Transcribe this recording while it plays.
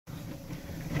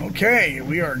Okay,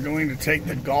 we are going to take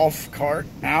the golf cart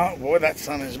out. Boy, that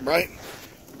sun is bright.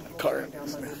 That cart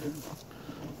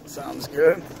sounds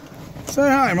good. Say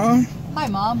hi, Mom. Hi,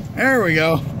 Mom. There we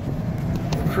go.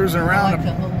 We're cruising around. I like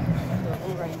the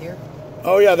little reindeer.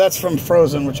 Oh yeah, that's from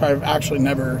Frozen, which I've actually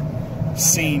never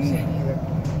seen. Either.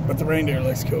 But the reindeer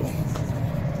looks cool.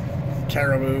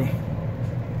 Caribou.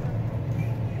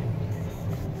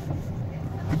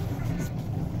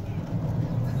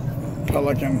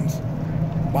 Pelicans.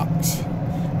 Box.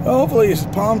 Well, hopefully these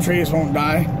palm trees won't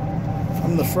die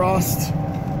from the frost.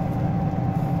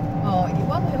 Oh,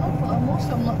 well, they look, most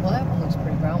of them look, well, that one looks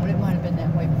pretty brown, but it might have been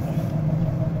that way before.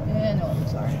 Yeah, no, it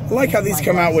looks alright. I like how these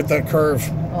come out with the curve.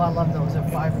 Oh, I love those. They're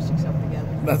 5 or 6 up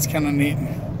together. That's kind of neat.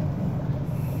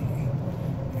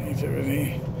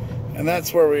 Nativity. And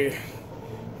that's where we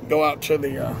go out to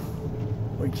the,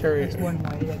 we carry There's one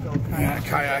way to go kayaking. Yeah,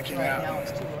 kayaking right out. Now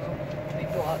it's too low. We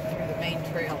go out through the main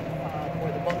trail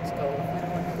where the boats go. We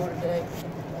don't want to go today.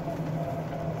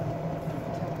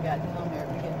 Until we got down there,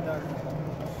 it's getting dark.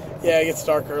 Yeah, it gets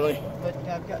dark early. But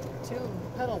I've got 2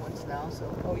 pedal ones now, so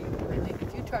I think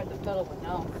if you tried the pedal one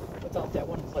now without that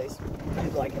one place,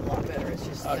 you'd like it a lot better. It's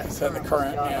just Like I said, the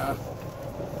current, yeah.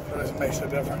 It makes a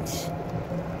difference.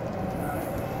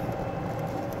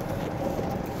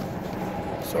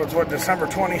 So it's what, December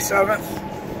 27th?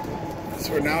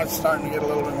 So now it's starting to get a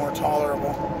little bit more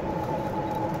tolerable.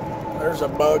 There's a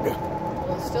bug.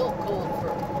 Well, it's still cold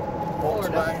for Florida.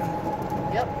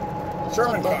 Volkswagen. Yep.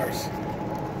 German cars.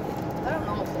 I don't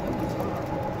know if the new ones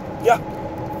are. Yeah.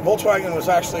 Volkswagen was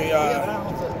actually... Yeah, I don't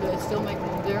know if do they still make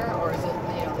them there, or is it,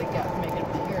 they got making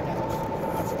them here now?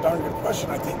 That's a darn good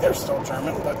question. I think they're still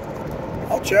German, but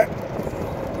I'll check.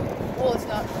 Well, it's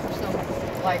not some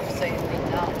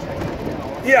life-saving knowledge.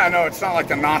 Yeah, no, it's not like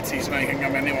the Nazis making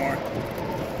them anymore.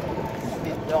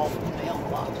 Maybe a dolphin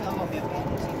mailbox. I'm going to be a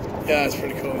man. Yeah, that's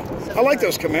pretty cool. I like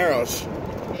those Camaros.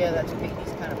 Yeah, that's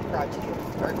Petey's kind of project.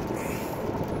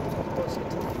 Supposed to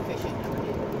get fishing every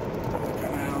day.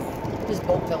 Canal. His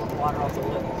boat fell in the water off the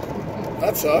lip.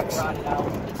 That sucks. Rotted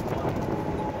out. It's fine.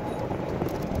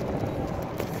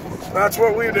 So that's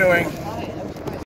what we're doing.